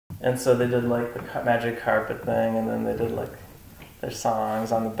And so they did like the magic carpet thing, and then they did like their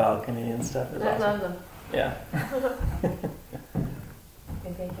songs on the balcony and stuff. It was awesome. love them. Yeah.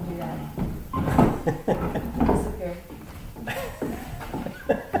 Maybe I can do that. Disappear.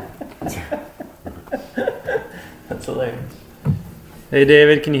 That's hilarious. Hey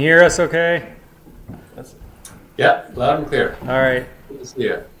David, can you hear us okay? Yeah, loud and clear. All right. Good to see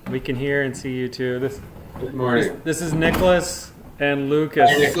you. We can hear and see you too. Good morning. This is Nicholas and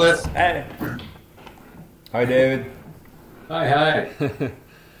Lucas. Hi, Nicholas. Hey. Hi, David. Hi.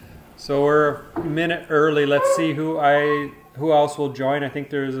 So we're a minute early. Let's see who else will join. I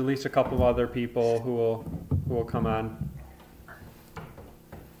think there's at least a couple of other people who will come on.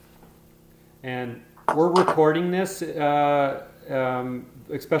 And we're recording this,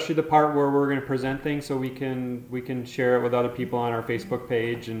 especially the part where we're going to present things, so we can share it with other people on our Facebook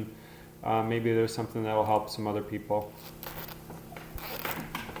page, and maybe there's something that will help some other people.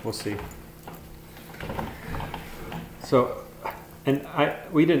 We'll see. So, and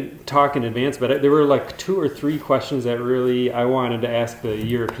we didn't talk in advance, but there were like 2 or 3 questions that really I wanted to ask the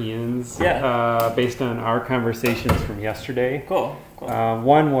Europeans, based on our conversations from yesterday. Cool.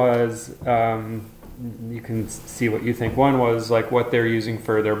 One was, you can see what you think. One was like what they're using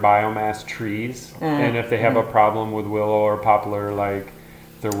for their biomass trees, and if they have a problem with willow or poplar, like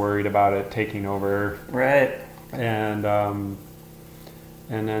they're worried about it taking over. Right. And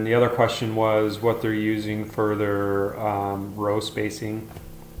then the other question was what they're using for their row spacing.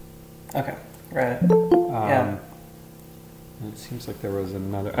 Okay. Right. And it seems like there was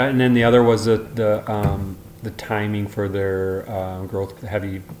another, and then the other was the timing for their growth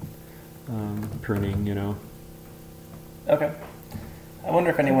heavy pruning, you know. Okay. I wonder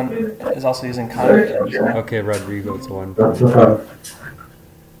if anyone is also using concrete. Okay, Rodrigo's the one.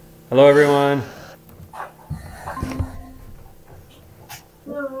 Hello, everyone.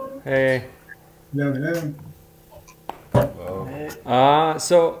 Hello. Hey. Hello.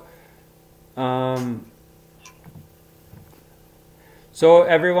 So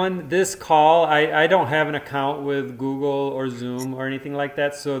everyone, this call, I don't have an account with Google or Zoom or anything like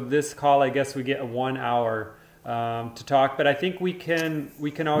that. So this call, I guess we get 1 hour to talk. But I think we can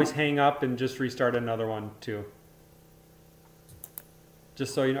always hang up and just restart another one too.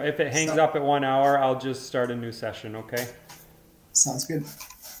 Just so you know, if it hangs up at 1 hour, I'll just start a new session. Okay. Sounds good.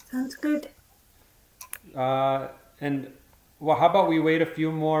 Sounds good. And well, how about we wait a few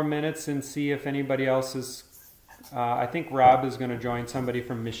more minutes and see if anybody else is. I think Rob is going to join somebody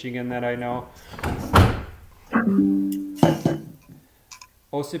from Michigan that I know.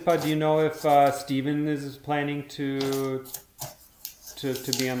 Osipa, do you know if Steven is planning to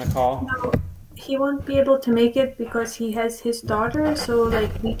be on the call? No, he won't be able to make it because he has his daughter, so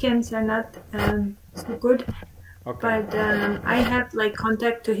like weekends are not so good. Okay. But I have like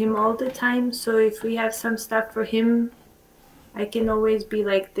contact to him all the time, so if we have some stuff for him, I can always be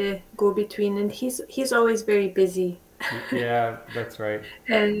like the go-between, and he's always very busy. Yeah, that's right.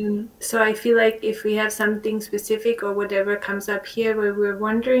 And so I feel like if we have something specific or whatever comes up here where we're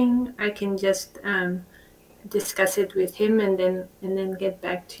wondering, I can just discuss it with him and then get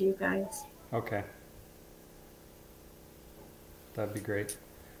back to you guys. Okay. That'd be great.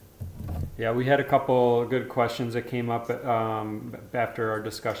 Yeah, we had a couple good questions that came up after our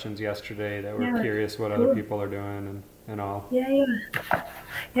discussions yesterday that were curious what other people are doing and all. Yeah,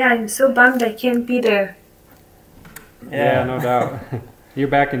 I'm so bummed I can't be there. Yeah, no doubt. You're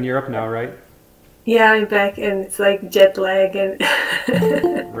back in Europe now, right? Yeah, I'm back, and it's like jet lag and.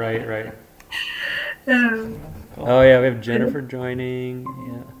 Right. Oh yeah, we have Jennifer joining.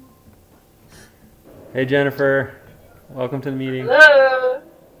 Yeah. Hey Jennifer, welcome to the meeting. Hello.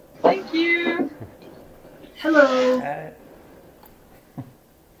 Thank you. Hello. Hi.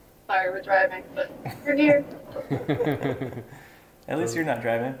 Sorry, we're driving, but we're here. At least you're not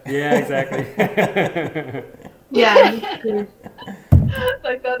driving. Yeah, exactly. Yeah.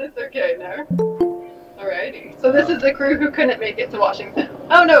 Like that is okay now. Alrighty. So this is the crew who couldn't make it to Washington.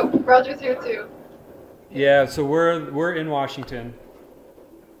 Oh no, Roger's here too. Yeah, so we're in Washington.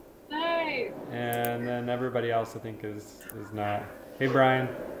 Nice. And then everybody else I think is not. Hey Brian.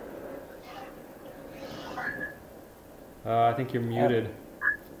 I think you're muted.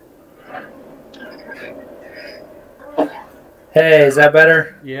 Hey, is that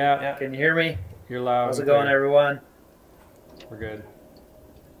better? Yeah. Can you hear me? You're loud. How's it going, everyone? We're good.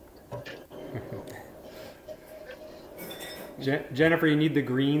 Jennifer, you need the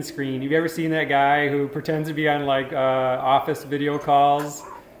green screen. Have you ever seen that guy who pretends to be on like office video calls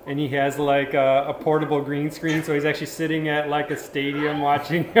and he has like a portable green screen, so he's actually sitting at like a stadium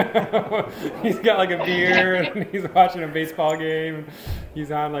watching. He's got like a beer and he's watching a baseball game.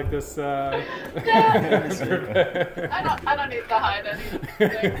 He's on like this. I don't need to hide anything. You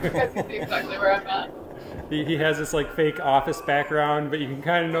guys can see exactly where I'm at. He has this like fake office background, but you can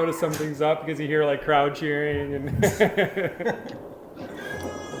kind of notice something's up because you hear like crowd cheering and.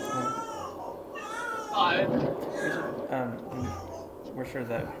 We're sure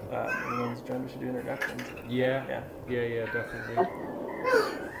that everyone's joined. We should do introductions. Yeah, definitely.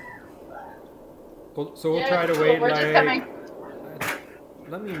 Well, so we'll try to wait. We're just coming.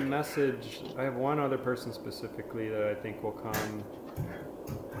 Let me message. I have one other person specifically that I think will come.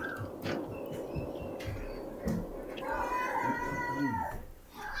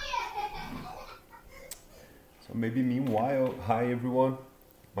 So maybe meanwhile, hi everyone.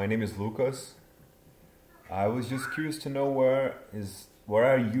 My name is Lucas. I was just curious to know where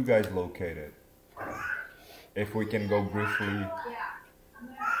are you guys located? If we can go briefly,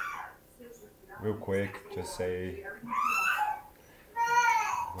 real quick, just say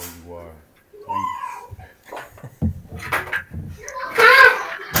where you are, please.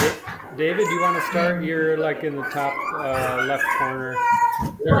 David, do you want to start? You're like in the top left corner.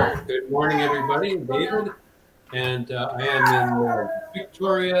 Sure. Good morning, everybody. I'm David, and I am in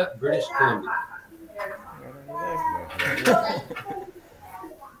Victoria, British Columbia.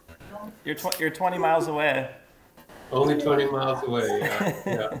 You're 20 miles away. Only 20 miles away,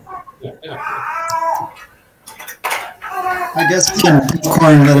 yeah. I guess we can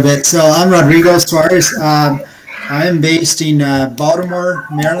popcorn a little bit. So I'm Rodrigo Suarez. I am based in Baltimore,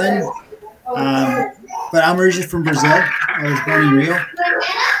 Maryland, but I'm originally from Brazil. I was born in Rio.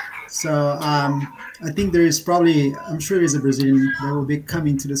 So I think there is probably, I'm sure there's a Brazilian that will be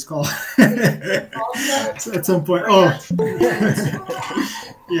coming to this call so at some point. Oh,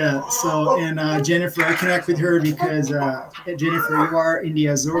 yeah. So, and Jennifer, I connect with her because Jennifer, you are in the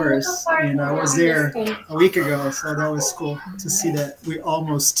Azores, and I was there a week ago, so that was cool to see that we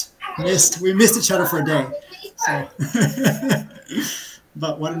missed each other for a day. So,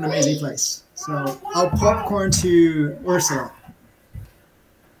 but what an amazing place. So I'll popcorn to Ursula.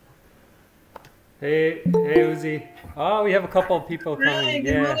 Hey, Uzi. Oh, we have a couple of people coming. Hi,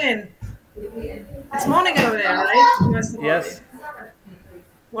 good morning. It's morning over there, right? Yes.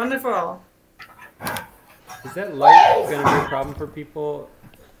 Wonderful. Is that light going to be a problem for people?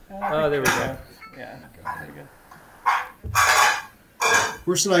 Oh, there we go. Yeah, very good.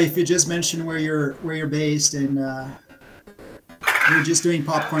 Ursula, if you just mention where you're based, and we're just doing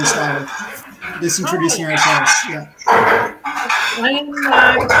popcorn style, just introducing ourselves. Yeah. I'm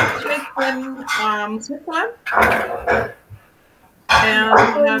actually from Switzerland. And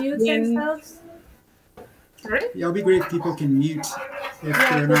have been... Sorry? Yeah, it'll be great if people can mute if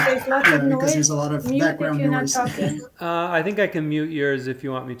they're not, because there's a lot of background noise. I think I can mute yours if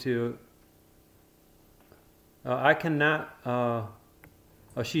you want me to. I cannot. Oh,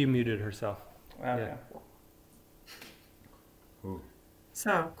 she muted herself. Okay. Yeah.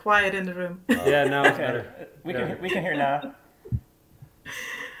 So, quiet in the room. Yeah, now it's better. We can hear now.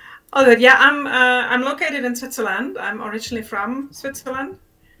 Oh, good. Yeah, I'm located in Switzerland. I'm originally from Switzerland.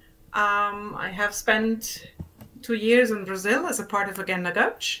 I have spent 2 years in Brazil as a part of Agenda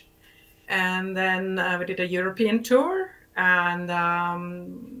Dutch, and then we did a European tour and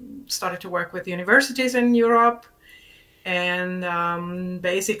started to work with universities in Europe, and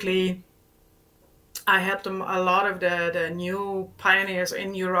basically I helped them a lot of the new pioneers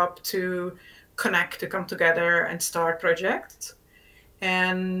in Europe to connect, to come together and start projects.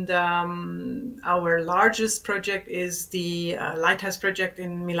 And our largest project is the Lighthouse project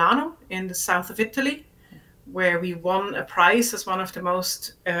in Milano, in the south of Italy, where we won a prize as one of the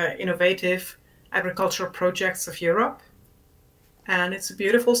most innovative agricultural projects of Europe. And it's a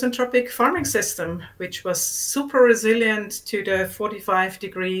beautiful syntropic farming system, which was super resilient to the 45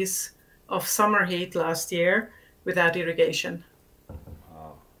 degrees of summer heat last year without irrigation.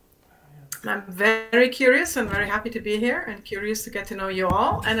 I'm very curious and very happy to be here and curious to get to know you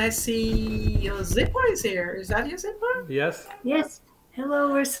all. And I see Josipa is here. Is that Josipa? Yes. Yes.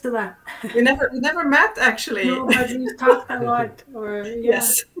 Hello, Ursula. We never met, actually. No, but we talked a lot. Or yeah.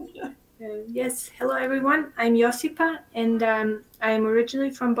 Yes. Yes. Hello, everyone. I'm Josipa, and I'm originally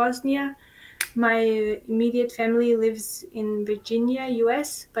from Bosnia. My immediate family lives in Virginia,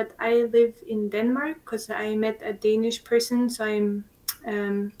 US, but I live in Denmark because I met a Danish person, so I'm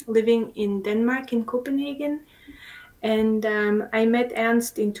living in Denmark, in Copenhagen. And I met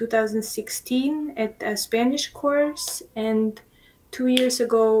Ernst in 2016 at a Spanish course, and 2 years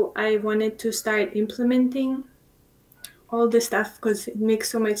ago I wanted to start implementing all the stuff because it makes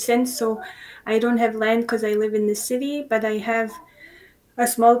so much sense. So I don't have land because I live in the city, but I have a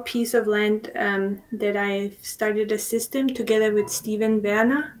small piece of land that I started a system together with Steven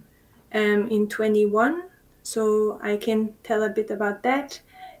Werner in 21. So I can tell a bit about that.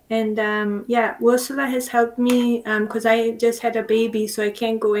 And yeah, Ursula has helped me because I just had a baby, so I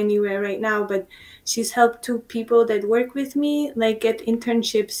can't go anywhere right now. But she's helped two people that work with me, like get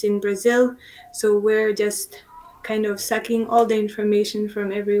internships in Brazil. So we're just kind of sucking all the information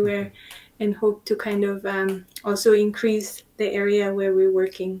from everywhere and hope to kind of also increase the area where we're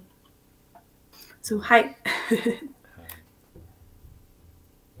working. So hi.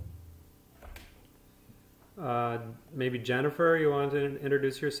 Maybe Jennifer, you want to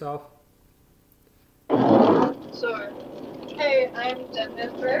introduce yourself? Sure. Hey, I'm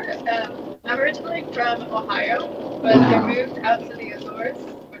Jennifer. I'm originally from Ohio, but I moved out to the Azores,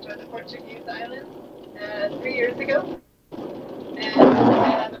 which are the Portuguese islands, 3 years ago. And I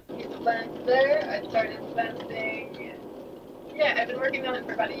have a piece of land there. I started planting. Yeah, I've been working on it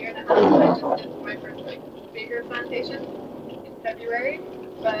for about a year and a half. I just did my first bigger plantation in February.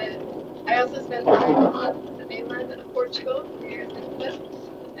 But I also spent time on the mainland of Portugal, 3 years in Lisbon.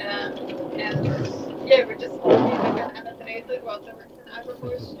 And yeah, we're just using Anna Teresa, who also works in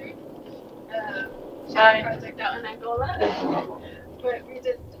agroforestry. She has a project out in Angola. But we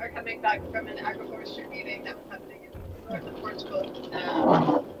just are coming back from an agroforestry meeting that was happening in north of Portugal.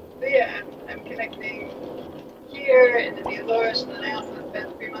 So yeah, I'm connecting here in the Azores, and then I also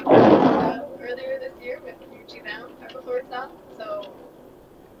spent 3 months in Brazil earlier this year with Fuji Down Agroforestry. So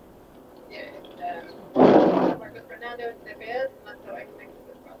yeah, I work with Fernando and CBS, and that's how I connect with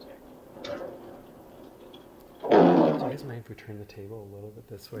this project. Do you guys mind if we turn the table a little bit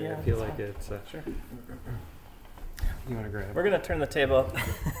this way? Yeah, I feel that's like fine. it's... Sure. You want to grab We're it? going to turn the table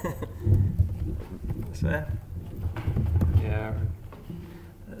this way. Yeah.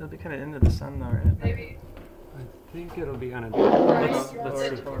 It'll be kind of into the sun though, right? Maybe. I think it'll be on a... Let's I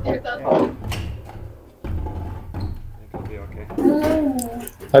think it'll be okay.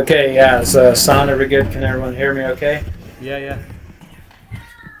 Okay, yeah, is the sound ever good? Can everyone hear me okay? Yeah.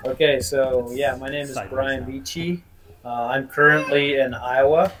 Okay, so yeah, my name is Side by Brian side. Beachy. I'm currently in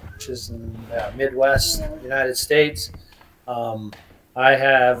Iowa, which is in the Midwest United States. I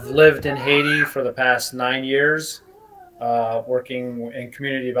have lived in Haiti for the past 9 years, working in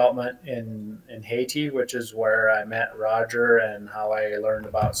community development in Haiti, which is where I met Roger and how I learned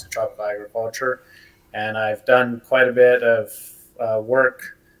about syntropical agriculture. And I've done quite a bit of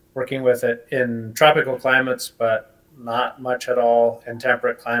working with it in tropical climates, but not much at all in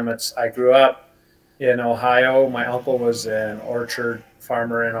temperate climates. I grew up in Ohio. My uncle was an orchard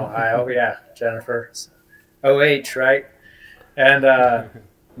farmer in Ohio. Yeah, Jennifer. OH, right? And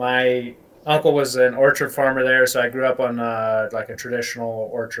my uncle was an orchard farmer there, so I grew up on like a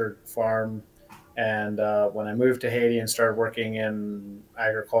traditional orchard farm. And when I moved to Haiti and started working in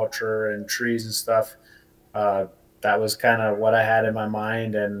agriculture and trees and stuff, that was kind of what I had in my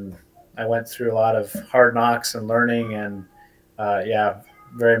mind. And I went through a lot of hard knocks and learning, and yeah,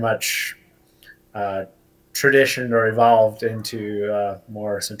 very much traditioned or evolved into a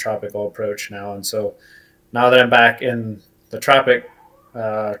more syntropical approach now. And so now that I'm back in the temperate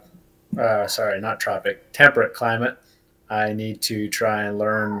climate, I need to try and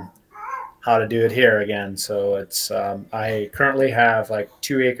learn how to do it here again. So it's I currently have like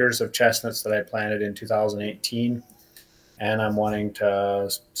 2 acres of chestnuts that I planted in 2018, and I'm wanting to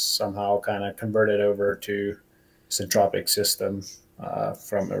somehow kind of convert it over to syntropic system.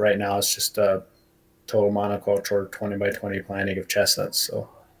 From right now, it's just a total monoculture 20 by 20 planting of chestnuts. So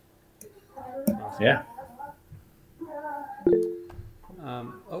yeah.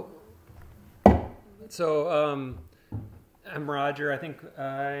 I'm Roger. I think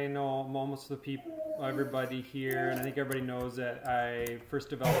I know most of the people, everybody here, and I think everybody knows that I first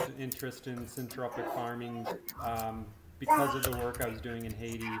developed an interest in syntropic farming because of the work I was doing in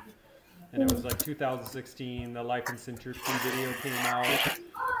Haiti. And it was like 2016, the Life in Syntropy video came out,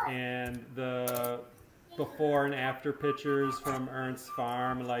 and the before and after pictures from Ernst's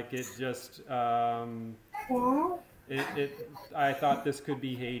farm, like it just, I thought this could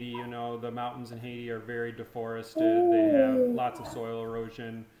be Haiti. You know, the mountains in Haiti are very deforested. They have lots of soil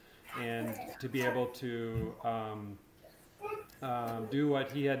erosion, and to be able to do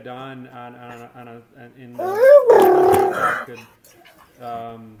what he had done in the could,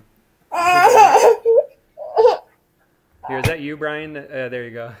 here, is that you, Brian? There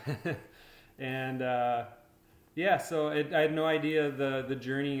you go. And Yeah, so I had no idea the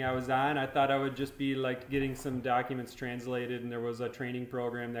journey I was on. I thought I would just be like getting some documents translated, and there was a training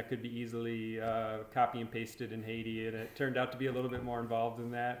program that could be easily copy and pasted in Haiti, and it turned out to be a little bit more involved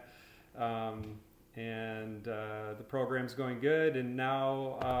than that. The program's going good, and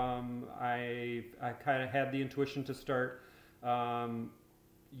now I kind of had the intuition to start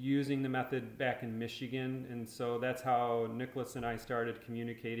using the method back in Michigan, and so that's how Nicholas and I started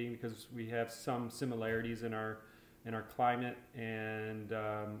communicating, because we have some similarities in our climate, and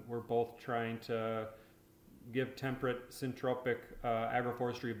we're both trying to give temperate syntropic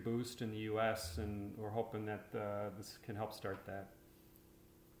agroforestry a boost in the U.S., and we're hoping that this can help start that.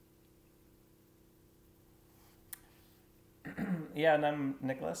 Yeah, and I'm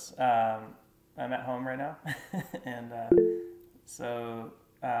Nicholas. I'm at home right now, and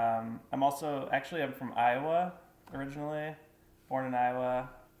I'm also I'm from Iowa originally, born in Iowa.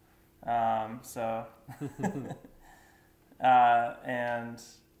 And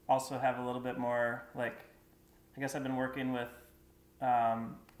also have a little bit more, like, I guess I've been working with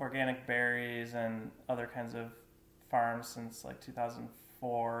organic berries and other kinds of farms since like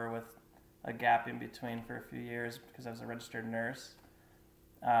 2004, with a gap in between for a few years because I was a registered nurse.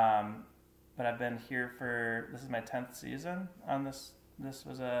 But I've been here this is my 10th season on this. This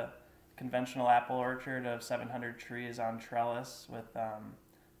was a conventional apple orchard of 700 trees on trellis with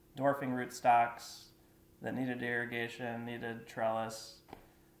dwarfing rootstocks that needed irrigation, needed trellis.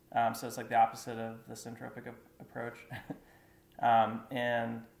 So it's like the opposite of the syntropic approach.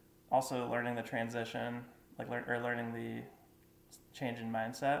 And also learning the transition, learning the change in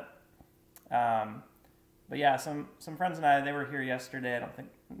mindset. But yeah, some friends and I, they were here yesterday. I don't think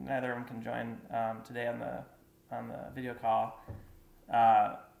neither of them can join today on the video call.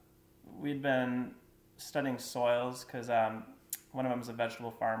 We'd been studying soils because one of them is a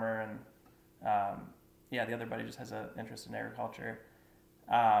vegetable farmer, and the other buddy just has an interest in agriculture.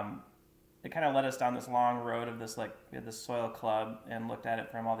 It kind of led us down this long road of this, like, we had this soil club and looked at it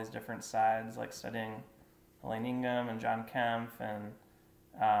from all these different sides, like studying Elaine Ingham and John Kempf, and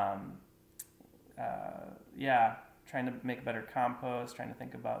trying to make better compost, trying to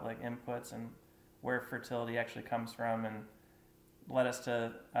think about like inputs and where fertility actually comes from, and led us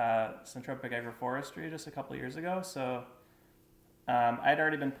to Syntropic Agroforestry just a couple of years ago. So I'd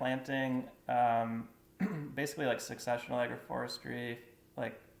already been planting basically like successional agroforestry,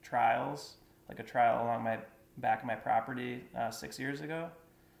 like trials, like a trial along my back of my property 6 years ago.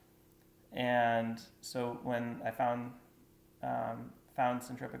 And so when I found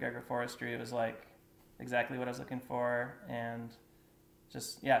Syntropic Agroforestry, it was like exactly what I was looking for, and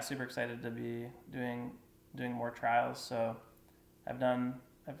just super excited to be doing more trials. So I've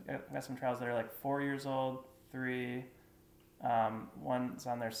got some trials that are like 4 years old, 3, one's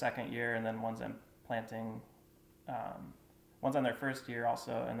on their second year, and then one's I'm planting, one's on their first year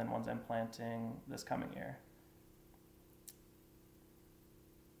also, and then one's I'm planting this coming year.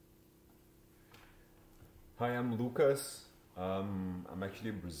 Hi, I'm Lucas. I'm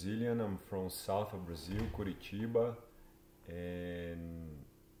actually Brazilian. I'm from south of Brazil, Curitiba, and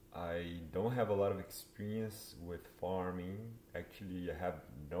I don't have a lot of experience with farming. Actually, I have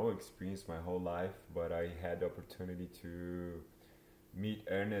no experience my whole life, but I had the opportunity to meet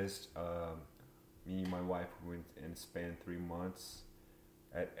Ernest. Me and my wife went and spent 3 months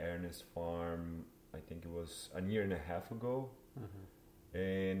at Ernest's farm. I think it was a year and a half ago. Mm-hmm.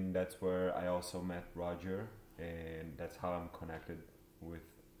 And that's where I also met Roger, and that's how I'm connected with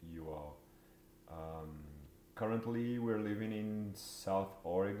you all. Currently we're living in South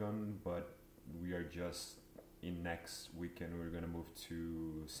Oregon, but we are just in next weekend we're gonna move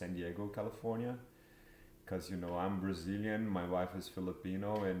to San Diego, California, because I'm Brazilian, my wife is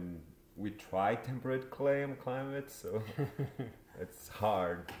Filipino, and we try temperate climate, so it's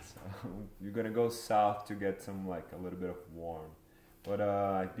hard. So you're gonna go south to get some like a little bit of warm. But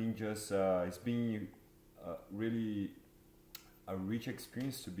I think just it's been really a rich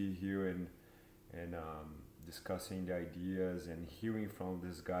experience to be here and discussing the ideas and hearing from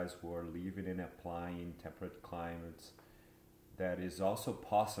these guys who are living and applying temperate climates. That is also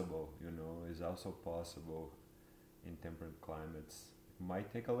possible, is also possible in temperate climates. It might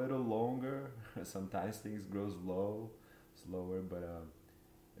take a little longer. Sometimes things grow slower, but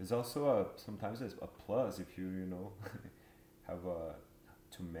it's also sometimes it's a plus if you have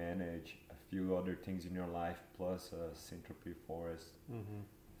to manage a few other things in your life plus a syntropy forest. Mm-hmm.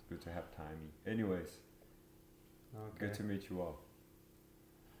 It's good to have timing. Anyways, okay. Good to meet you all.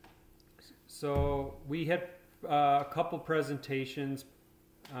 So we had a couple presentations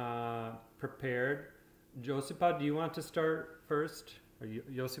prepared. Josipa, do you want to start first? Or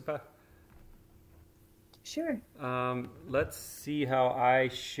Josipa? Sure. Let's see how I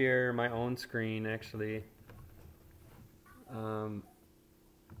share my own screen, actually.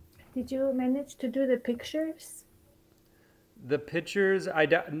 Did you manage to do the pictures? The pictures, I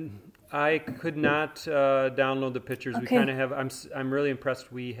could not download the pictures. Okay. We kind of have. I'm really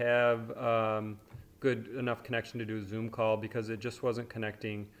impressed. We have good enough connection to do a Zoom call because it just wasn't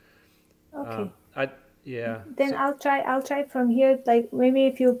connecting. Okay. Yeah. Then so, I'll try from here. Like maybe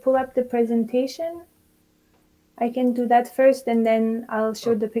if you pull up the presentation, I can do that first, and then I'll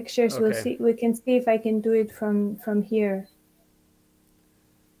show the pictures. Okay. We can see if I can do it from here.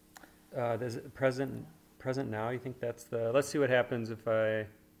 Does it present now? You think that's the? Let's see what happens if I.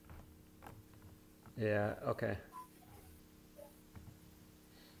 Yeah. Okay.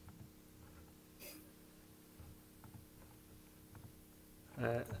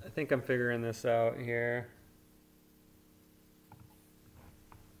 I think I'm figuring this out here.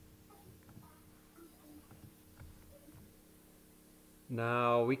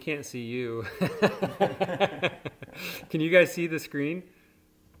 No, we can't see you. Can you guys see the screen?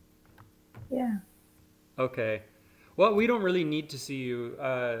 Yeah. Okay. Well, we don't really need to see you.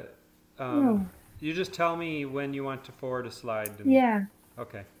 No. You just tell me when you want to forward a slide. Yeah.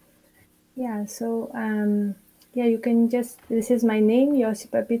 Okay. Yeah. So yeah, you can just. This is my name,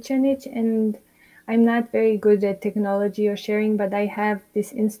 Josipa Picanic, and I'm not very good at technology or sharing, but I have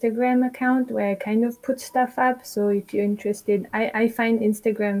this Instagram account where I kind of put stuff up. So if you're interested, I find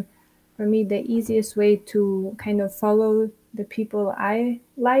Instagram for me the easiest way to kind of follow the people I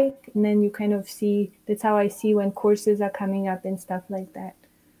like, and then you kind of see, that's how I see when courses are coming up and stuff like that.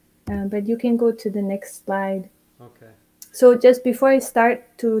 But you can go to the next slide. Okay. So just before I start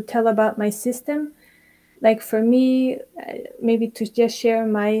to tell about my system, like for me, maybe to just share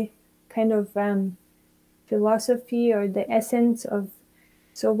my kind of philosophy or the essence of.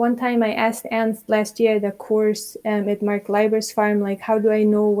 So one time I asked Ernst last year at the course at Mark Leiber's farm, like, how do I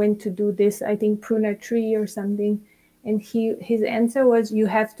know when to do this? I think prune a tree or something. And his answer was, you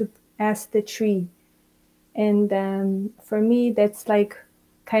have to ask the tree. And for me, that's like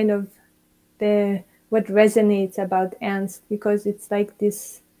kind of what resonates about Ernst, because it's like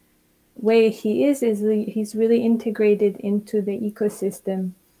this way he's really integrated into the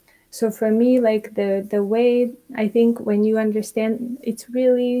ecosystem. So for me, like the way I think when you understand, it's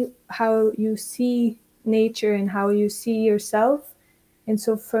really how you see nature and how you see yourself. And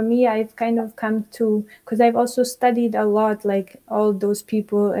so for me, I've kind of come to, because I've also studied a lot, like all those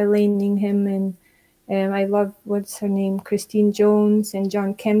people, Elaine Ingham, and I love, what's her name, Christine Jones and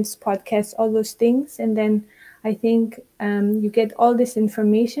John Kemp's podcast, all those things. And then I think you get all this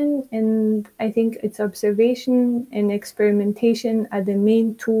information, and I think it's observation and experimentation are the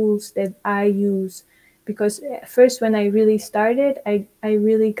main tools that I use. Because first, when I really started, I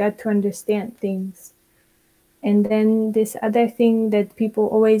really got to understand things. And then this other thing that people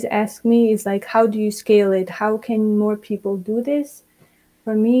always ask me is like, how do you scale it? How can more people do this?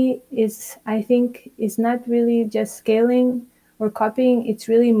 For me, I think it's not really just scaling or copying, it's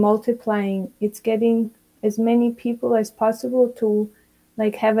really multiplying. It's getting as many people as possible to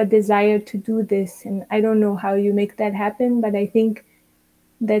like have a desire to do this. And I don't know how you make that happen, but I think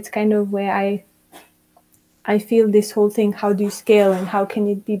that's kind of where I feel this whole thing, how do you scale and how can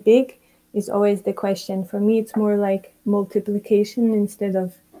it be big, is always the question. For me, it's more like multiplication instead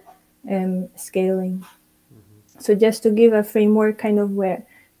of scaling. So just to give a framework kind of where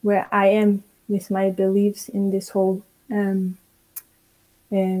I am with my beliefs in this whole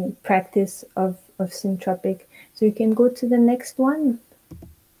practice of syntropic. So you can go to the next one.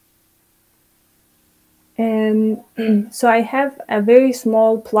 So I have a very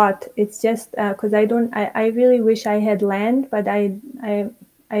small plot. It's just because I really wish I had land, but I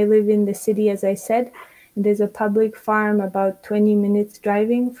live in the city, as I said. There's a public farm about 20 minutes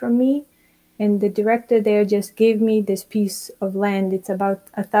driving from me. And the director there just gave me this piece of land. It's about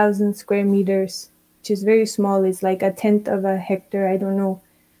 1,000 square meters, which is very small. It's like 1/10 of a hectare. I don't know.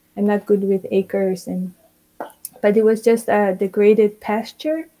 I'm not good with acres. But it was just a degraded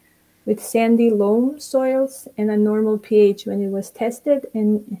pasture with sandy loam soils and a normal pH when it was tested.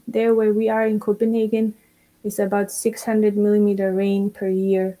 And there where we are in Copenhagen is about 600 millimeter rain per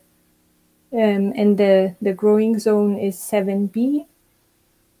year. And the growing zone is 7B.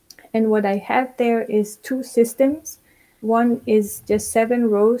 And what I have there is two systems. One is just 7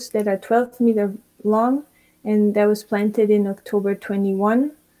 rows that are 12 meters long, and that was planted in October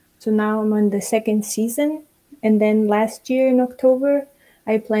 21. So now I'm on the second season. And then last year in October,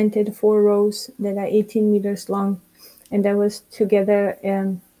 I planted 4 rows that are 18 meters long. And that was together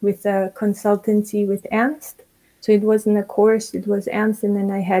with a consultancy with Ernst. So it wasn't a course, it was Ernst. And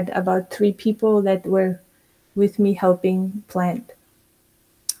then I had about 3 people that were with me helping plant.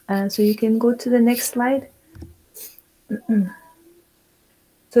 So you can go to the next slide.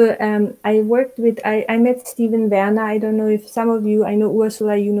 So I worked with, I met Steven Werner. I don't know if some of you, I know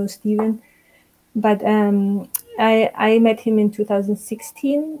Ursula, you know Steven, but I met him in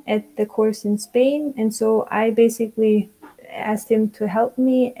 2016 at the course in Spain. And so I basically asked him to help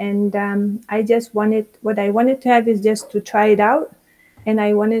me. And I just wanted, what I wanted to have is just to try it out. And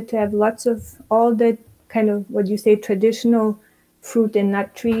I wanted to have lots of all the kind of, what you say, traditional fruit and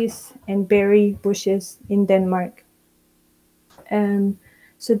nut trees and berry bushes in Denmark.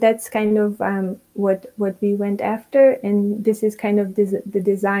 So that's kind of what we went after, and this is kind of the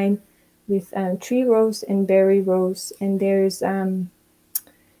design with tree rows and berry rows, and there's 7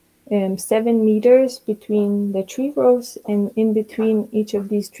 meters between the tree rows, and in between each of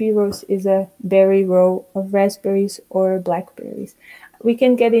these tree rows is a berry row of raspberries or blackberries. We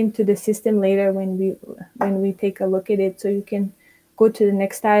can get into the system later when we take a look at it, so you can go to the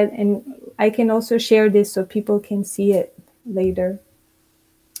next slide, and I can also share this so people can see it later.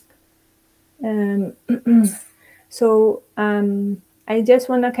 So I just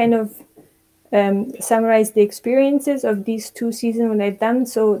want to kind of summarize the experiences of these 2 seasons when I've done.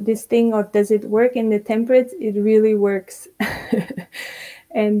 So this thing of does it work in the temperate? It really works.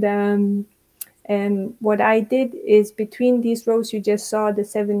 And what I did is between these rows, you just saw the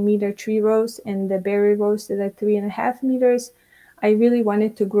 7-meter tree rows and the berry rows that are 3.5 meters. I really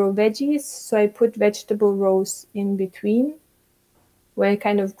wanted to grow veggies, so I put vegetable rows in between, where I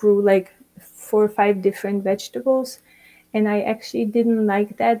kind of grew like 4 or 5 different vegetables. And I actually didn't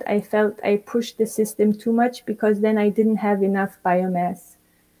like that. I felt I pushed the system too much because then I didn't have enough biomass.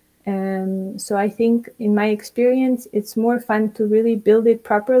 So I think in my experience, it's more fun to really build it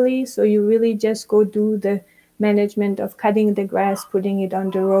properly. So you really just go do the management of cutting the grass, putting it on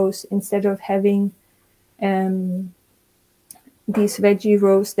the rows, instead of having these veggie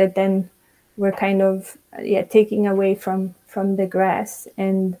rows that then were kind of taking away from the grass.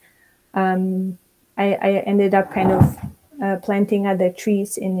 And I ended up kind of planting other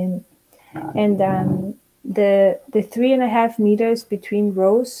trees in it. And the 3.5 meters between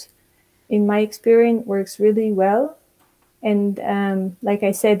rows, in my experience, works really well. And like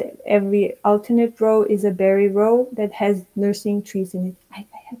I said, every alternate row is a berry row that has nursing trees in it. I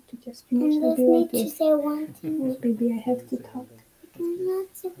have to just finish. And I'll me to say one thing. Oh, baby, I have to talk. Not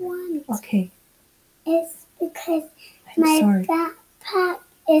say one. Okay. It's because I'm my sorry. backpack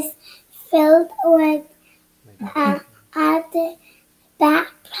is filled with other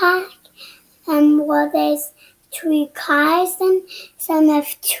backpack, well, there's 3 cars and some of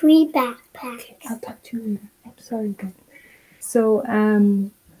 3 backpacks. I'll talk to you later. I'm sorry, guys. So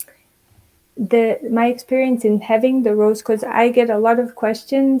my experience in having the rows, because I get a lot of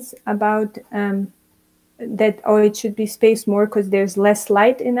questions about that, it should be spaced more because there's less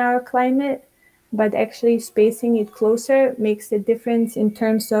light in our climate, but actually spacing it closer makes a difference in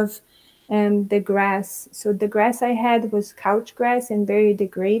terms of the grass. So the grass I had was couch grass and very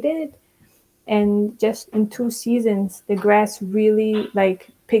degraded, and just in 2 seasons the grass really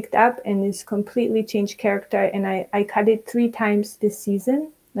picked up and is completely changed character. And I cut it 3 times this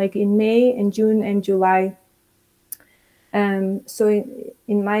season, like in May and June and July. So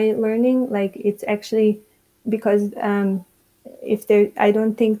in my learning, it's actually because I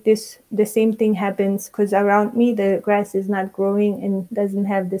don't think the same thing happens, because around me the grass is not growing and doesn't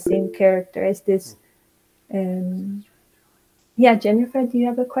have the same character as this. Yeah, Jennifer, do you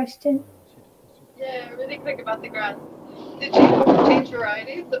have a question? Yeah, really quick about the grass. Did you change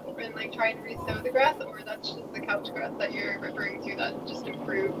varieties and try and resow the grass, or that's just the couch grass that you're referring to that just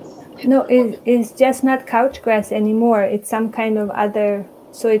improves? No, it's just not couch grass anymore. It's some kind of other.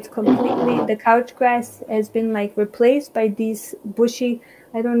 So it's completely, the couch grass has been replaced by these bushy,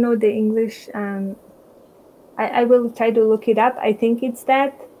 I don't know the English, I will try to look it up. I think it's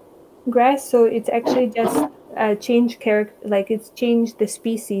that grass. So it's actually just changed character, it's changed the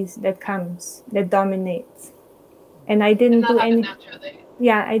species that dominates. And I didn't do any.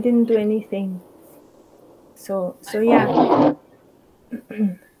 Yeah, I didn't do anything. So yeah.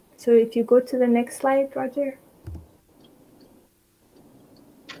 So if you go to the next slide, Roger.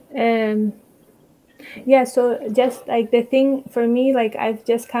 Yeah, so just the thing for me, I've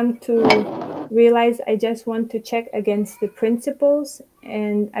just come to realize I just want to check against the principles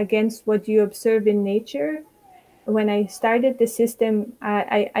and against what you observe in nature. When I started the system,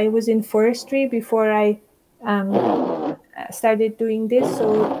 I was in forestry before I started doing this.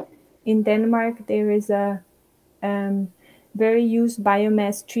 So in Denmark, there is a very used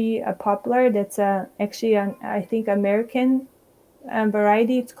biomass tree, a poplar, that's actually I think American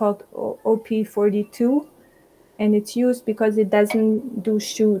variety. It's called OP42. and it's used because it doesn't do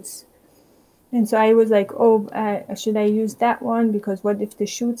shoots. And so I was like, oh, should I use that one? Because what if the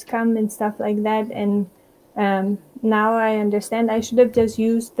shoots come and stuff like that? And now I understand I should have just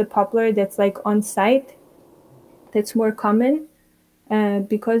used the poplar that's like on site. That's more common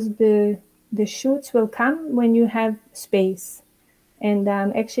because the shoots will come when you have space. And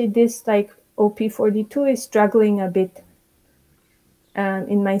actually this like OP42 is struggling a bit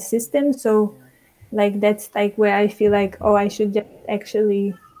in my system. So like that's like where I feel like, oh, I should just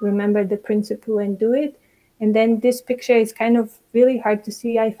actually remember the principle and do it. And then this picture is kind of really hard to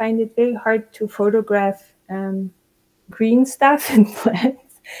see. I find it very hard to photograph green stuff and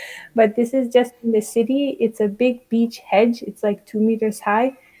plants. But this is just in the city. It's a big beech hedge. It's like 2 meters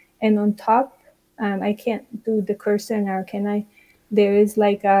high. And on top, I can't do the cursor now, can I? There is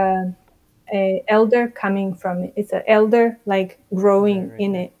like a elder coming from it. It's an elder like growing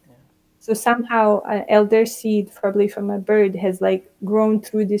in it. So somehow an elder seed, probably from a bird, has like grown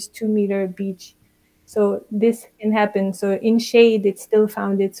through this 2 meter beech. So this can happen. So in shade, it still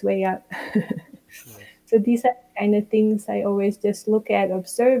found its way up. So these are the kind of things I always just look at,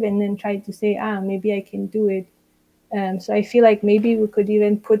 observe, and then try to say, maybe I can do it. So I feel like maybe we could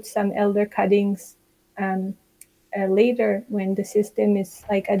even put some elder cuttings later when the system is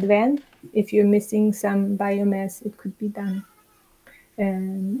like advanced. If you're missing some biomass, it could be done.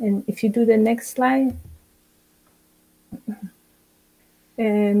 And if you do the next slide.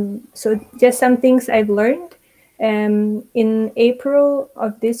 So just some things I've learned. In April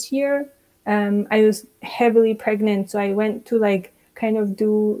of this year, I was heavily pregnant. So I went to like kind of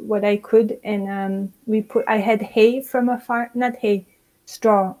do what I could. And I had hay from a not hay,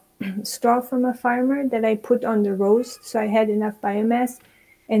 straw. Straw from a farmer that I put on the rows. So I had enough biomass.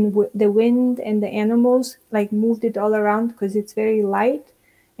 And the wind and the animals like moved it all around because it's very light.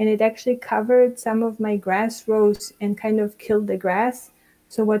 And it actually covered some of my grass rows and kind of killed the grass.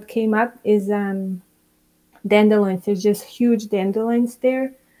 So what came up is dandelions. There's just huge dandelions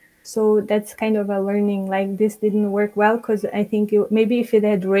there. So that's kind of a learning, like this didn't work well because I think maybe if it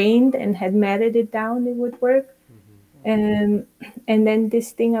had rained and had matted it down, it would work. And then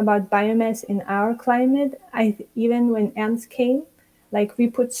this thing about biomass in our climate, even when ants came, like we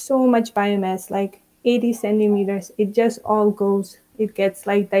put so much biomass, like 80 centimeters, it just all goes, it gets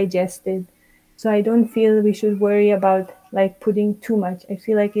like digested. So I don't feel we should worry about like putting too much. I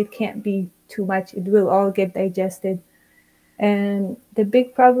feel like it can't be too much. It will all get digested. And the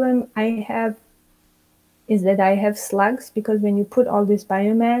big problem I have is that I have slugs because when you put all this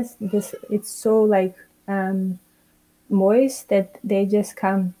biomass, it's so like moist that they just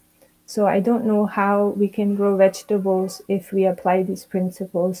come. So I don't know how we can grow vegetables if we apply these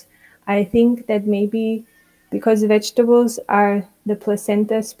principles. I think that maybe because vegetables are the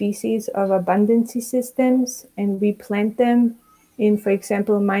placenta species of abundancy systems and we plant them in, for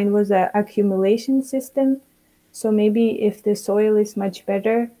example, mine was an accumulation system. So maybe if the soil is much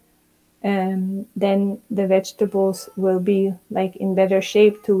better, then the vegetables will be like in better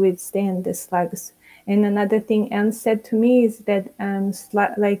shape to withstand the slugs. And another thing Anne said to me is that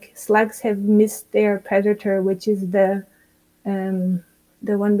slugs have missed their predator, which is the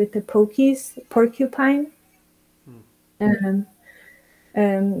one with the porcupine.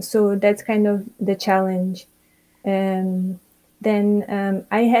 So that's kind of the challenge. Then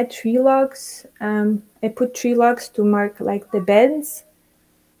I had tree logs. I put tree logs to mark like the beds.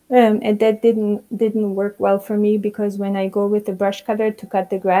 And that didn't work well for me because when I go with the brush cutter to cut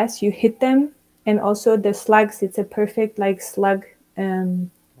the grass, you hit them. And also the slugs, it's a perfect like slug,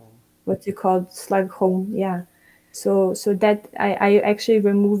 what's it called? Slug home, yeah. So that I actually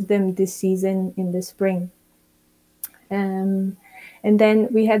removed them this season in the spring. And then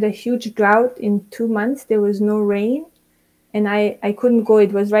we had a huge drought in 2 months. There was no rain and I couldn't go.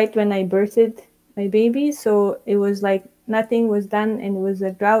 It was right when I birthed my baby. So it was like nothing was done and it was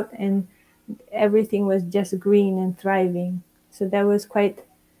a drought and everything was just green and thriving. So that was quite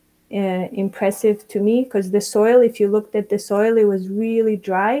impressive to me because the soil, if you looked at the soil, it was really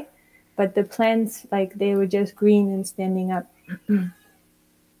dry, but the plants, like they were just green and standing up.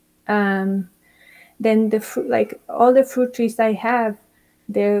 Then the fruit, like all the fruit trees I have,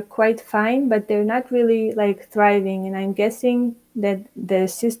 they're quite fine, but they're not really like thriving. And I'm guessing that the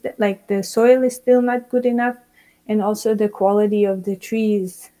system, like the soil is still not good enough. And also the quality of the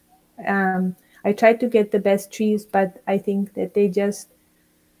trees. I tried to get the best trees, but I think that they just,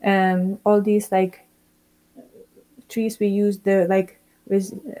 all these like trees we use, the like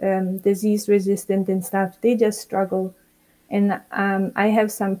disease resistant and stuff, they just struggle. And I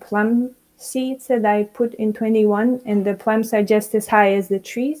have some plum seeds that I put in 21 and the plums are just as high as the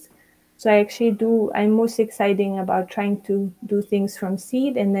trees. So I'm most exciting about trying to do things from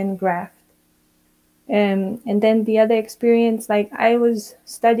seed and then graft. And then the other experience, like I was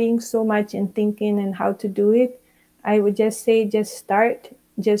studying so much and thinking and how to do it, I would just say, just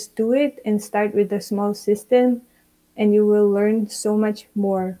do it and start with a small system, and you will learn so much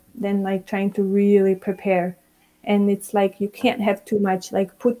more than like trying to really prepare. And it's like you can't have too much,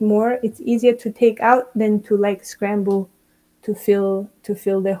 like put more. It's easier to take out than to like scramble to fill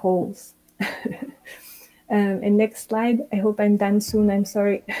the holes. And next slide. I hope I'm done soon. I'm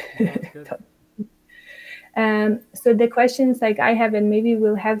sorry. So the questions like I have, and maybe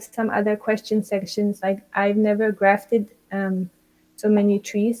we'll have some other question sections. Like I've never grafted so many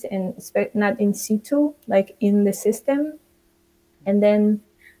trees, and not in situ, like in the system. And then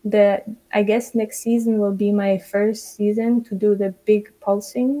I guess next season will be my first season to do the big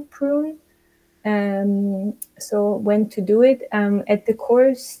pulsing prune. So when to do it, at the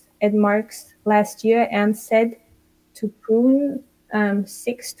course at Mark's last year, Anne said to prune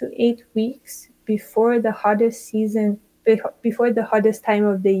 6 to 8 weeks before the hottest season, before the hottest time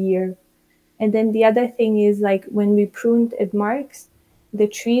of the year. And then the other thing is, like when we pruned at Mark's, the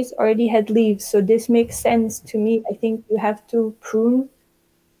trees already had leaves. So this makes sense to me. I think you have to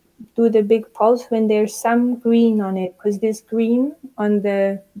do the big pulse when there's some green on it, because this green on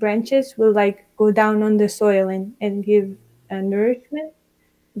the branches will like go down on the soil and give nourishment.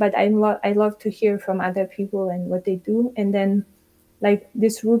 But I love to hear from other people and what they do. And then like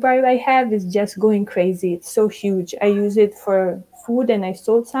this rhubarb I have is just going crazy. It's so huge. I use it for food, and I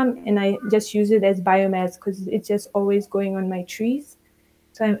sold some, and I just use it as biomass because it's just always going on my trees.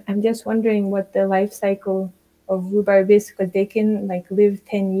 So I'm just wondering what the life cycle of rhubarb is, because they can like live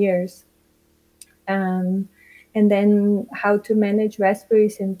 10 years. And then how to manage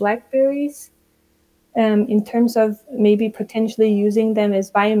raspberries and blackberries in terms of maybe potentially using them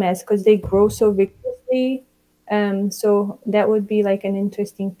as biomass, because they grow so vigorously. So that would be like an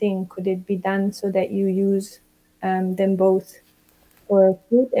interesting thing. Could it be done so that you use them both for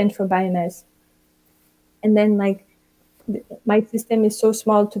food and for biomass? And then like my system is so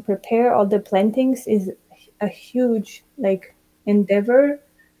small, to prepare all the plantings is a huge like endeavor.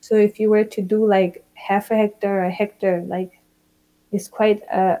 So if you were to do like half a hectare, like it's quite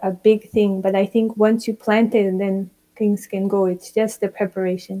a big thing. But I think once you plant it, then things can go. It's just the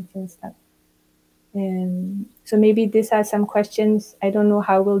preparations and stuff. So maybe these are some questions. I don't know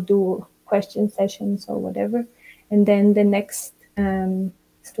how we'll do question sessions or whatever. And then the next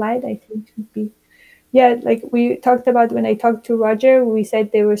slide, I think, should be, yeah, like we talked about when I talked to Roger, we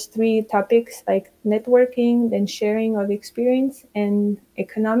said there was 3 topics, like networking, then sharing of experience, and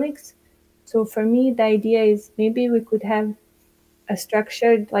economics. So for me, the idea is maybe we could have a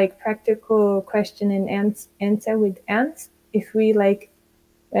structured, like practical question and answer with ants, if we like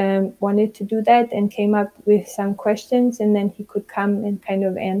wanted to do that and came up with some questions, and then he could come and kind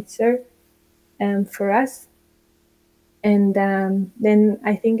of answer for us. And then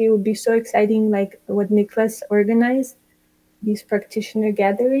I think it would be so exciting, like what Nicholas organized, these practitioner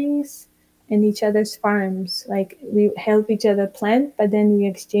gatherings and each other's farms. Like we help each other plant, but then we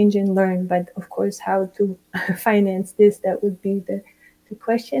exchange and learn. But of course, how to finance this, that would be the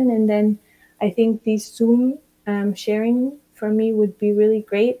question. And then I think these Zoom sharing for me would be really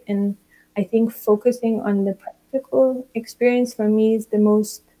great. And I think focusing on the practical experience for me is the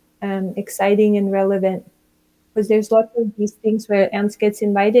most exciting and relevant. Because there's lots of these things where Ernst gets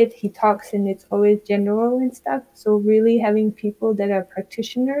invited, he talks, and it's always general and stuff. So really having people that are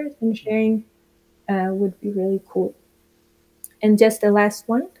practitioners and sharing would be really cool. And just the last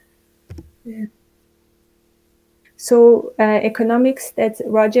one. Yeah. So economics, that's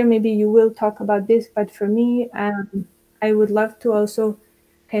Roger, maybe you will talk about this, but for me, I would love to also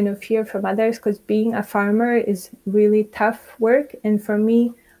kind of hear from others, because being a farmer is really tough work. And for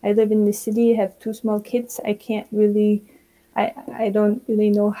me, I live in the city, have 2 small kids. I can't really, I don't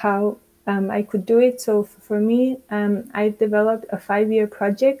really know how I could do it. So for me, I've developed a 5-year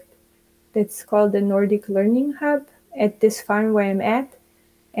project that's called the Nordic Learning Hub at this farm where I'm at.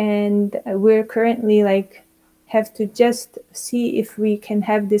 And we're currently like, have to just see if we can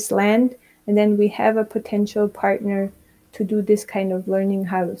have this land, and then we have a potential partner to do this kind of learning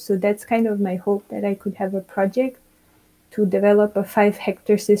hub. So that's kind of my hope, that I could have a project to develop a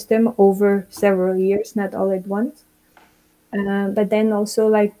 5-hectare system over several years, not all at once. But then also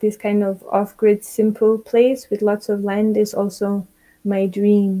like this kind of off-grid simple place with lots of land is also my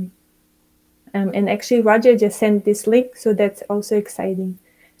dream. And actually Roger just sent this link, so that's also exciting.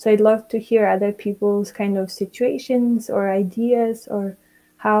 So I'd love to hear other people's kind of situations or ideas, or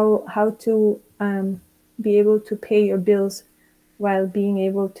how to be able to pay your bills while being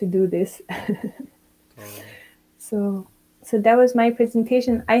able to do this. So that was my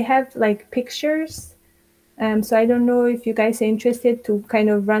presentation. I have like pictures. So I don't know if you guys are interested to kind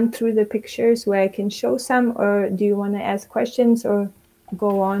of run through the pictures where I can show some, or do you want to ask questions or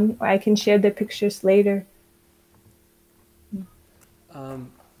go on, or I can share the pictures later.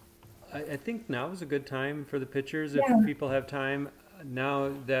 I think now is a good time for the pictures if Yeah. people have time. Now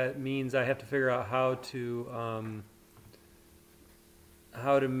that means I have to figure out how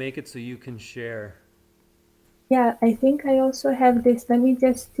to make it so you can share. Yeah, I think I also have this. Let me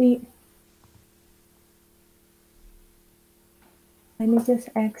just see. Let me just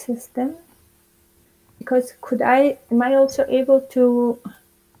access them. Because am I also able to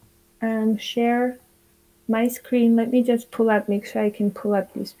share my screen? Let me just make sure I can pull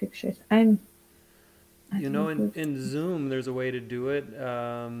up these pictures. You know, in Zoom, there's a way to do it.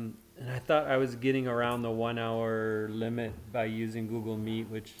 And I thought I was getting around the 1 hour limit by using Google Meet,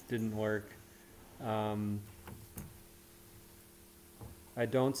 which didn't work. I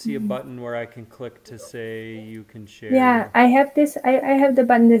don't see a button where I can click to say you can share. Yeah, I have this. I have the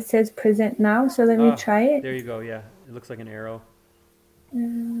button that says present now. So let me try it. There you go. Yeah, it looks like an arrow.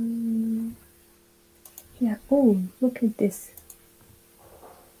 Yeah. Oh, look at this.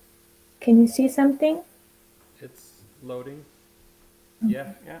 Can you see something? It's loading.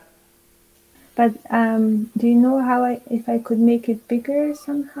 Yeah. Yeah. But do you know if I could make it bigger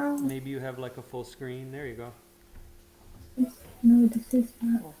somehow? Maybe you have like a full screen. There you go. No, this is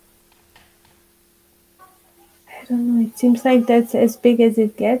not. I don't know. It seems like that's as big as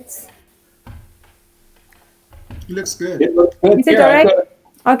it gets. It looks good. It looks good. Is it Here, all right?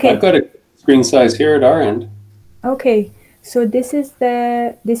 Okay. I've got a screen size here at our end. Okay. So this is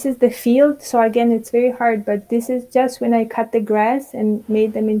the field. So again, it's very hard, but this is just when I cut the grass and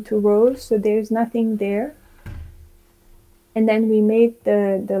made them into rows. So there's nothing there. And then we made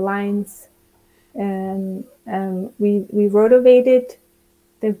the lines. And we rotovated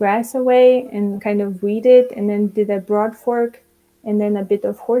the grass away and kind of weeded, and then did a broad fork, and then a bit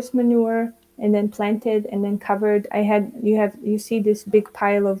of horse manure, and then planted, and then covered. You see this big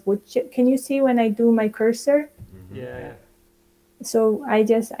pile of wood chip. Can you see when I do my cursor? Yeah. So I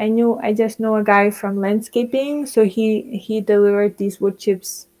just know a guy from landscaping, so he delivered these wood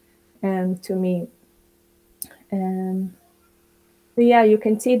chips to me. So yeah, you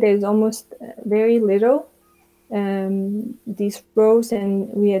can see there's almost very little these rows, and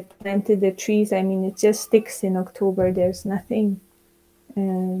we had planted the trees. I mean, it just sticks in October. There's nothing,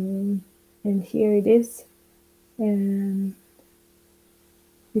 and here it is. You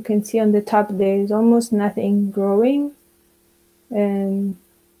can see on the top there's almost nothing growing. And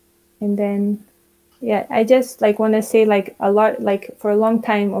then, yeah, I just want to say a lot, for a long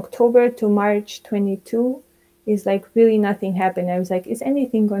time, October to March 22 is really nothing happened. I was like, is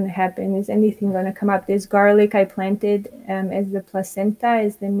anything going to happen? Is anything going to come up? This garlic I planted as the placenta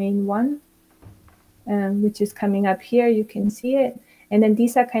is the main one, which is coming up here. You can see it. And then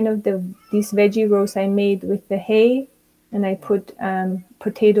these are kind of these veggie rows I made with the hay, and I put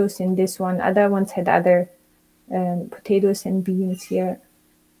potatoes in this one. Other ones had other potatoes and beans here.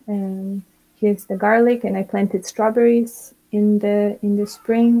 Here's the garlic, and I planted strawberries in the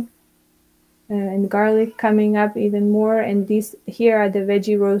spring, and garlic coming up even more. And these here are the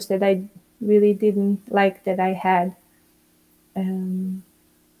veggie rows that I really didn't like that I had. And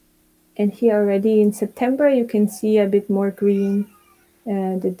here already in September, you can see a bit more green,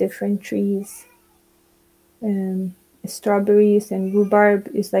 the different trees. Strawberries and rhubarb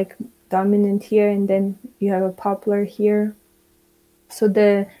is dominant here, and then you have a poplar here. So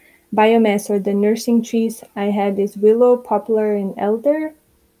the biomass or the nursing trees I had is willow, poplar, and elder.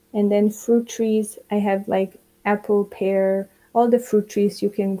 And then fruit trees, I have apple, pear, all the fruit trees you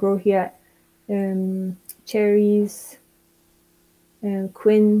can grow here. Cherries,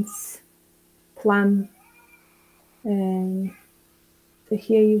 quince, plum. And so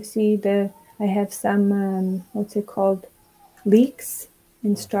here you see I have some, what's it called? Leeks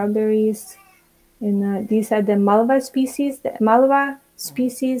and strawberries. And these are the Malva species. The Malva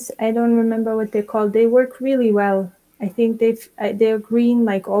species, I don't remember what they're called. They work really well. I think they're green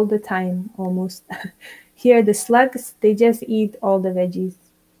all the time almost. Here the slugs, they just eat all the veggies.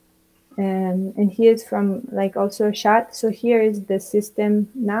 And here's from also a shot. So here is the system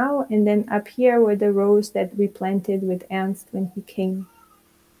now, and then up here were the rows that we planted with Ernst when he came.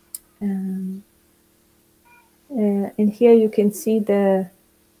 And here you can see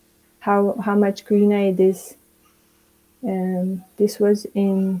how much greener it is. This was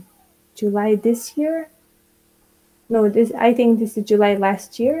in July this year. No, I think this is July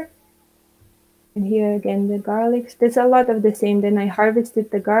last year. And here again, the garlic. There's a lot of the same. Then I harvested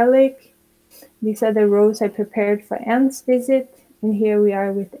the garlic. These are the rows I prepared for Ernst's visit. And here we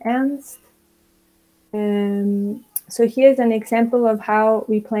are with Ernst. So here's an example of how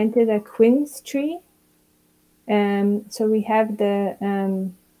we planted a quince tree. So we have the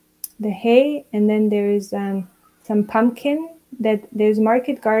hay, and then there's some pumpkin. That there's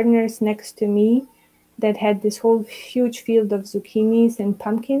market gardeners next to me that had this whole huge field of zucchinis and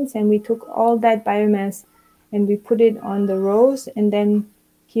pumpkins, and we took all that biomass and we put it on the rows, and then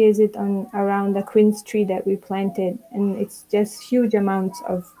here's it on around the quince tree that we planted, and it's just huge amounts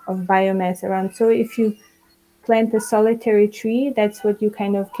of biomass around. So if you plant a solitary tree, that's what you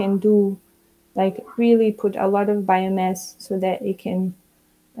kind of can do, like really put a lot of biomass so that it can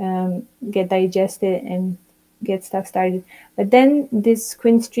get digested and get stuff started. But then this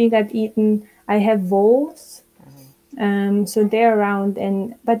quince tree got eaten. I have voles, so they're around,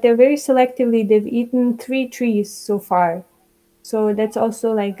 but they're very selectively. They've eaten 3 trees so far. So that's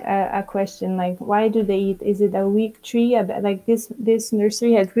also like a question, like why do they eat? Is it a weak tree? Like this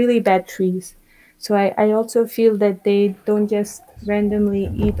nursery had really bad trees. So I also feel that they don't just randomly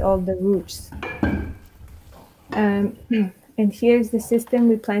eat all the roots. And here's the system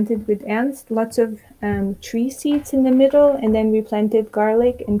we planted with Ernst. Lots of tree seeds in the middle, and then we planted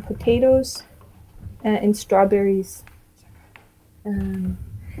garlic and potatoes and strawberries. And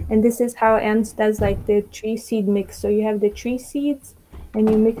this is how Ernst does like the tree seed mix. So you have the tree seeds, and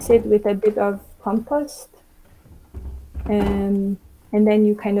you mix it with a bit of compost, and then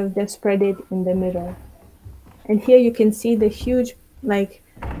you kind of just spread it in the middle. And here you can see the huge like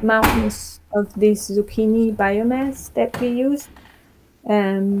mountains of this zucchini biomass that we use.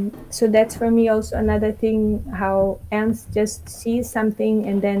 So that's for me also another thing, how Ernst just sees something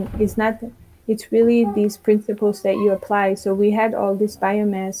and then it's really these principles that you apply. So we had all this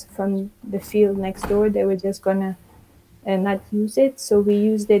biomass from the field next door. They were just gonna not use it. So we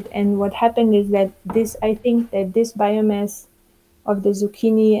used it. And what happened is that I think that this biomass of the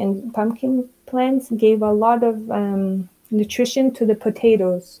zucchini and pumpkin plants gave a lot of nutrition to the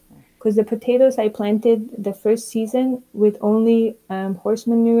potatoes, because the potatoes I planted the first season with only horse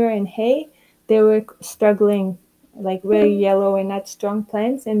manure and hay, they were struggling, like very yellow and not strong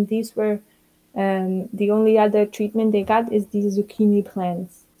plants. And these were the only other treatment they got is these zucchini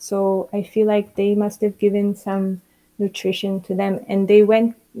plants. So I feel like they must have given some nutrition to them, and they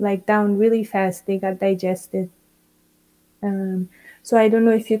went like down really fast. They got digested. So I don't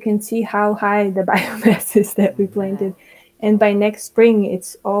know if you can see how high the biomass is that we planted. And by next spring,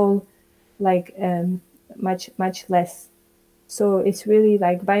 it's all like much less. So it's really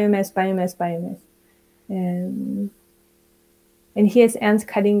like biomass. And here's Ernst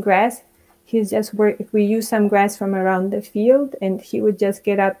cutting grass. He's just we use some grass from around the field, and he would just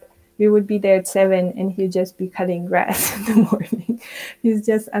get up. We would be there at 7, and he'd just be cutting grass in the morning. He's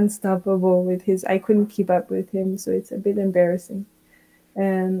just unstoppable with I couldn't keep up with him, so it's a bit embarrassing.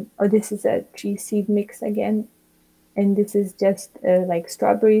 This is a tree seed mix again. And this is just like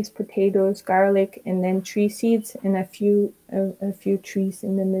strawberries, potatoes, garlic, and then tree seeds, and a few trees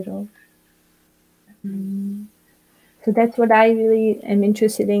in the middle. So that's what I really am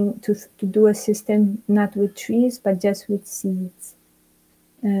interested in, to do a system not with trees but just with seeds.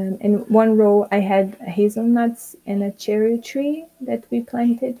 And one row I had hazelnuts and a cherry tree that we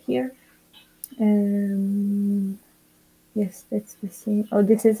planted here. Yes, that's the same. Oh,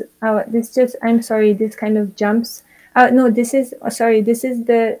 I'm sorry, this kind of jumps. No, this is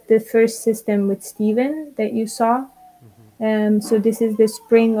the first system with Stephen that you saw. So this is the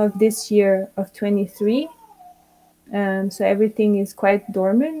spring of this year of 23. So everything is quite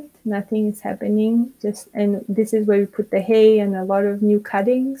dormant. Nothing is happening. And this is where we put the hay and a lot of new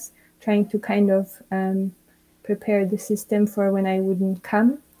cuttings, trying to kind of prepare the system for when I wouldn't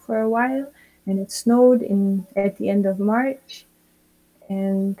come for a while. And it snowed at the end of March.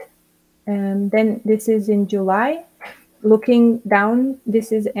 And then this is in July. Looking down,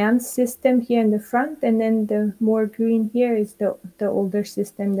 this is Ernst's system here in the front, and then the more green here is the older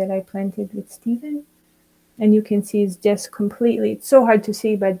system that I planted with Stephen. And you can see it's just completely, it's so hard to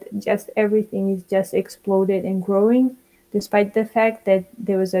see, but just everything is just exploded and growing, despite the fact that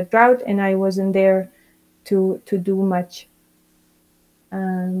there was a drought and I wasn't there to do much.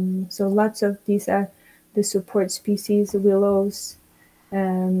 So lots of these are the support species, willows.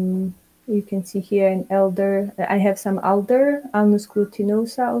 You can see here an elder. I have some alder, Alnus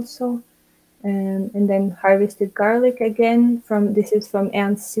glutinosa also. And then harvested garlic again. This is from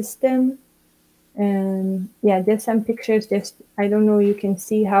Ernst's system. Yeah, there's some pictures. I don't know, you can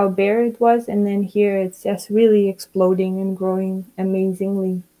see how bare it was. And then here it's just really exploding and growing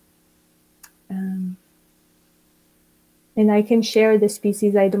amazingly. and I can share the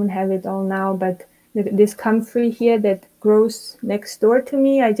species. I don't have it all now, but this comfrey here that grows next door to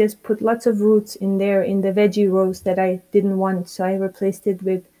me, I just put lots of roots in there in the veggie rows that I didn't want. So I replaced it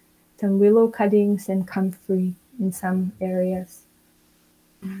with some willow cuttings and comfrey in some areas.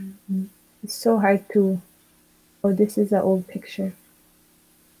 It's so hard to, oh, this is an old picture.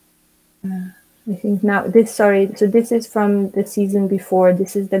 I think now this, sorry, so this is from the season before.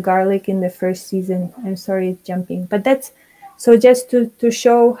 This is the garlic in the first season. I'm sorry, it's jumping, but that's, so just to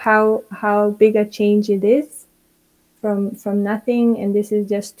show how big a change it is from nothing. And this is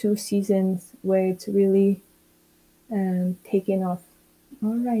just 2 seasons where it's really taken off.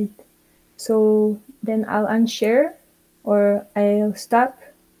 All right. So then I'll unshare or I'll stop.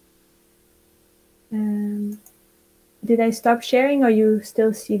 Did I stop sharing or you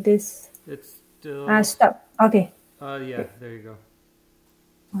still see this? It's still... Stop. Okay. Yeah, there you go.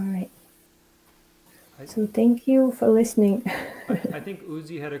 All right. So thank you for listening. I think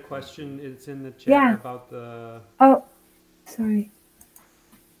Uzi had a question. It's in the chat about the... Oh, sorry.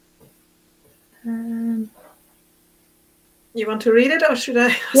 You want to read it or should I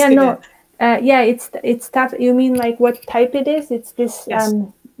ask yeah, it's tough. You mean like what type it is? It's this... Yes.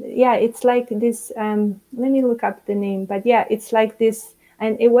 Yeah, it's like this, let me look up the name, but yeah, it's like this,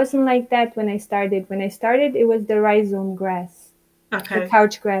 and it wasn't like that when I started. When I started, it was the rhizome grass, the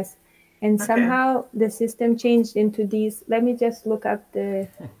couch grass, and somehow the system changed into these. Let me just look up the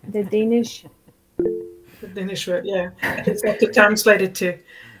Danish. The Danish word, yeah. It's have to translate it too,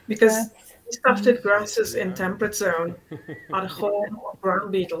 because these tufted grasses in temperate zone are the home of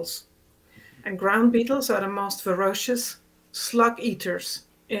ground beetles, and ground beetles are the most ferocious slug eaters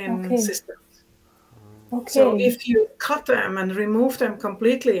in systems. So if you cut them and remove them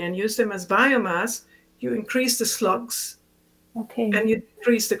completely and use them as biomass, you increase the slugs and you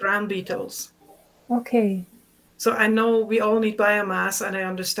decrease the ground beetles. So I know we all need biomass, and I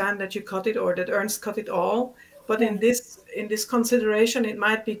understand that you cut it or that Ernst cut it all, but in this consideration, it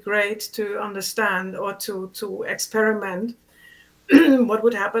might be great to understand or to experiment what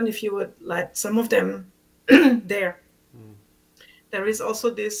would happen if you would let some of them there. There is also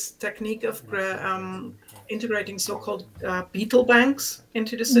this technique of integrating so-called beetle banks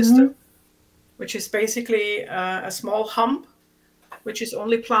into the system, which is basically a small hump, which is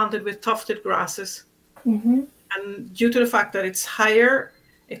only planted with tufted grasses. And due to the fact that it's higher,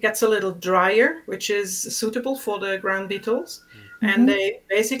 it gets a little drier, which is suitable for the ground beetles. And they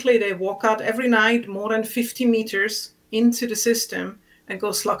walk out every night more than 50 meters into the system and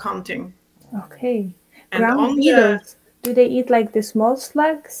go slug hunting. And ground beetles. Do they eat like the small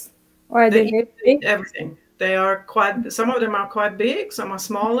slugs, or are they eat everything? They are quite. Some of them are quite big. Some are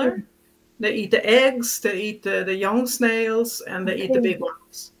smaller. They eat the eggs. They eat the young snails, and they eat the big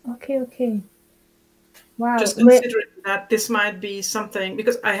ones. Wow. Just considering that this might be something,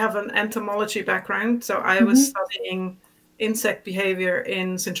 because I have an entomology background, so I was studying insect behavior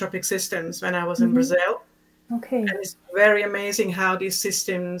in syntropic systems when I was in Brazil. And it's very amazing how these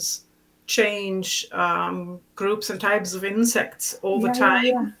systems change groups and types of insects over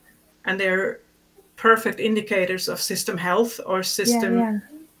time, and they're perfect indicators of system health or system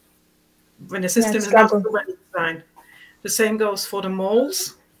when the system is not well designed. The same goes for the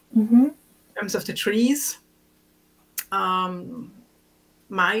moles in terms of the trees,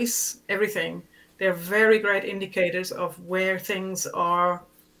 mice, everything. They're very great indicators of where things are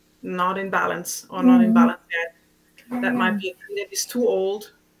not in balance or not in balance yet. That might be a tree that is too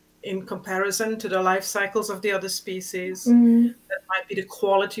old in comparison to the life cycles of the other species. That might be the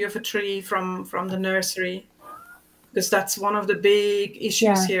quality of a tree from the nursery, because that's one of the big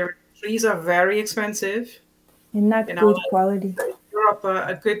issues here. Trees are very expensive. And not good quality. In Europe,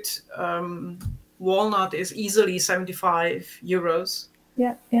 a good walnut is easily €75.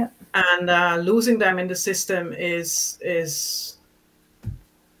 And losing them in the system is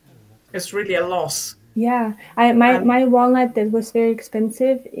really a loss. My walnut that was very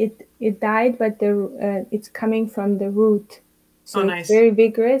expensive, it died, but it's coming from the root, so it's very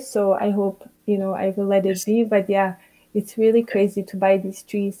vigorous. So I hope I will let it be. But it's really crazy to buy these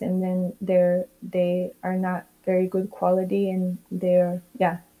trees, and then they are not very good quality, and they're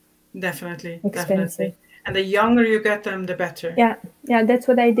definitely expensive. And the younger you get them, the better. That's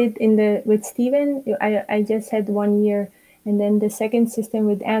what I did with Steven. I just had 1 year. And then the second system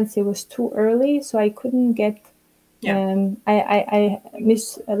with ants, it was too early, so I couldn't get. I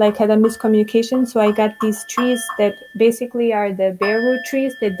had a miscommunication, so I got these trees that basically are the bare root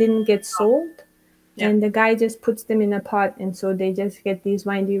trees that didn't get sold, and the guy just puts them in a pot, and so they just get these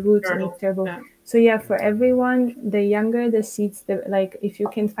windy roots, and it's terrible. So yeah, for everyone, the younger the seeds, like if you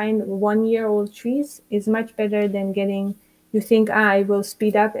can find 1-year-old trees, is much better than getting. You think, I will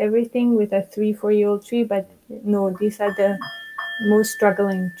speed up everything with a 3-4-year-old tree, but no, these are the most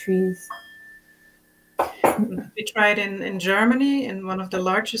struggling trees. We tried in Germany, in one of the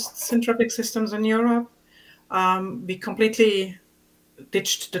largest syntropic systems in Europe. We completely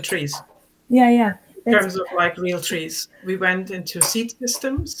ditched the trees. Yeah. In terms of like real trees, we went into seed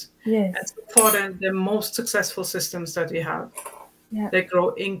systems. Yes. And supported the most successful systems that we have. Yeah. They grow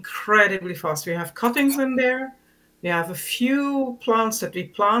incredibly fast. We have cuttings in there. We have a few plants that we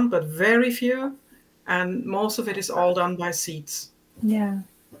plant, but very few. And most of it is all done by seeds. Yeah.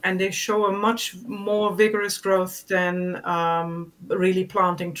 And they show a much more vigorous growth than really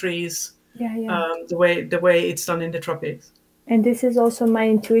planting trees. Yeah. The way it's done in the tropics. And this is also my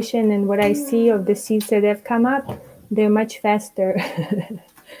intuition, and what I see of the seeds that have come up, they're much faster.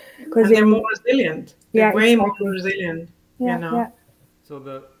 Because they're more resilient. They're way exactly. more resilient. Yeah, you know? Yeah. So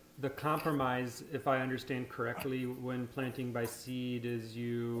the compromise, if I understand correctly, when planting by seed is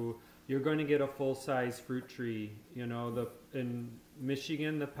you're going to get a full-size fruit tree. You know, in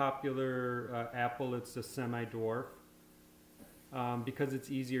Michigan, the popular apple, it's a semi-dwarf because it's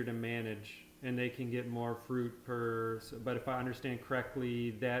easier to manage and they can get more fruit per. But if I understand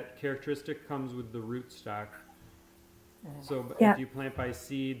correctly, that characteristic comes with the rootstock. So if you plant by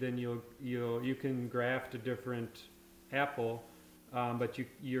seed, then you can graft a different apple, but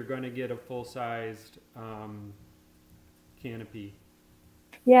you're going to get a full-sized canopy.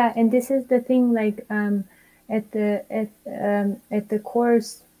 Yeah, and this is the thing. Like at the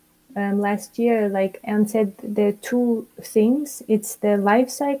course last year, like Anne said, there are two things. It's the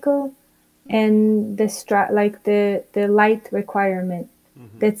life cycle and the light requirement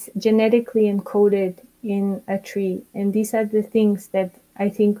that's genetically encoded in a tree, and these are the things that I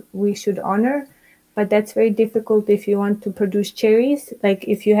think we should honor. But that's very difficult if you want to produce cherries. Like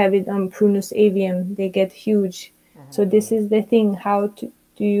if you have it on Prunus avium, they get huge. So this is the thing: how do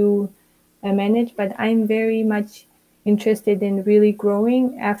you manage? But I'm very much interested in really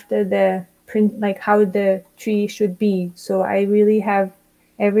growing after the print, like how the tree should be. So I really have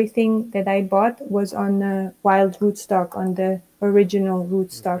everything that I bought was on the wild rootstock, on the original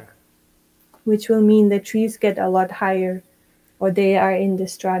rootstock, which will mean the trees get a lot higher, or they are in the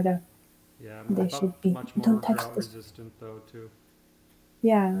strata. Yeah, they should be. Much more Don't touch drought this. resistant though too.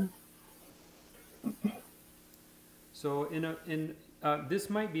 Yeah. So this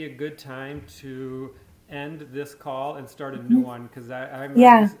might be a good time to end this call and start a new one, because I'm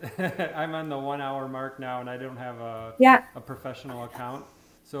I'm on the 1 hour mark now and I don't have a professional account.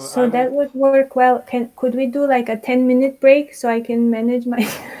 So that would work well. Could we do like a 10-minute break so I can manage my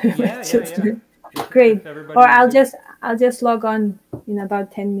children? Great. Or I'll just log on in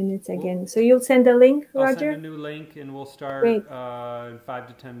about 10 minutes again. So you'll send a link, Roger? I'll send a new link and we'll start in 5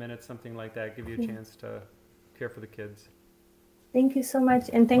 to 10 minutes, something like that. Give you a chance to care for the kids. Thank you so much,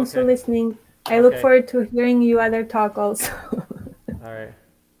 and thanks for listening. I look forward to hearing you other talk also. All right.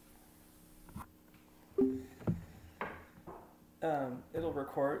 It'll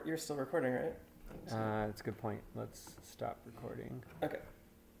record. You're still recording, right? That's a good point. Let's stop recording. Okay.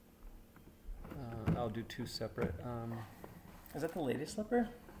 I'll do two separate. Is that the lady slipper?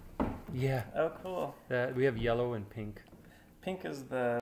 Yeah. Oh, cool. We have yellow and pink. Pink is the